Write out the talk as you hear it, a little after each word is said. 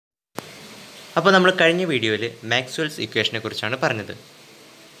അപ്പോൾ നമ്മൾ കഴിഞ്ഞ വീഡിയോയിൽ മാക്സ്വെൽസ് ഇക്വേഷനെ കുറിച്ചാണ് പറഞ്ഞത്.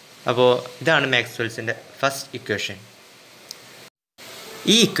 അപ്പോൾ ഇതാണ് മാക്സ്വെൽസിൻ്റെ ഫസ്റ്റ് ഇക്വേഷൻ.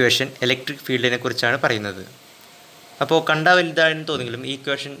 ഈ ഇക്വേഷൻ ഇലക്ട്രിക് ഫീൽഡിനെ കുറിച്ചാണ് പറയുന്നത്. അപ്പോൾ കണ്ടാൽ വലുതായെന്ന് തോന്നുമെങ്കിലും ഈ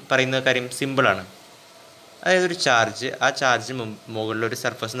ഇക്വേഷൻ പറയുന്ന കാര്യം സിമ്പിളാണ്. അതായത് ഒരു ചാർജ്, ആ ചാർജിന് മുകളിലൊരു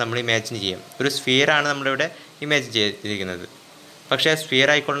സർഫസ് നമ്മൾ ഇമാജിൻ ചെയ്യാം. ഒരു സ്ഫിയറാണ് നമ്മളിവിടെ ഇമാജിൻ ചെയ്തിരിക്കുന്നത്. പക്ഷേ ആ സ്ഫിയർ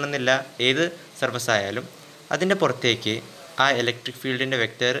ആയിക്കൊള്ളണമെന്നില്ല, ഏത് സർഫസ് ആയാലും അതിൻ്റെ പുറത്തേക്ക് ആ ഇലക്ട്രിക് ഫീൽഡിൻ്റെ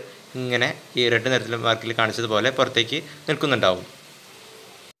വെക്റ്റർ ഇങ്ങനെ ഈ റെഡ് നിറത്തിലെ മാർക്കിൽ കാണിച്ചതുപോലെ പുറത്തേക്ക് നിൽക്കുന്നുണ്ടാവും.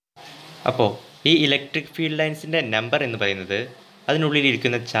 അപ്പോൾ ഈ ഇലക്ട്രിക് ഫീൽഡ് ലൈൻസിൻ്റെ നമ്പർ എന്ന് പറയുന്നത്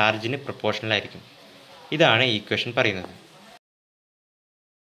അതിനുള്ളിലിരിക്കുന്ന ചാർജിന് പ്രൊപ്പോർഷണൽ ആയിരിക്കും. ഇതാണ് ഈ ഇക്വേഷൻ പറയുന്നത്.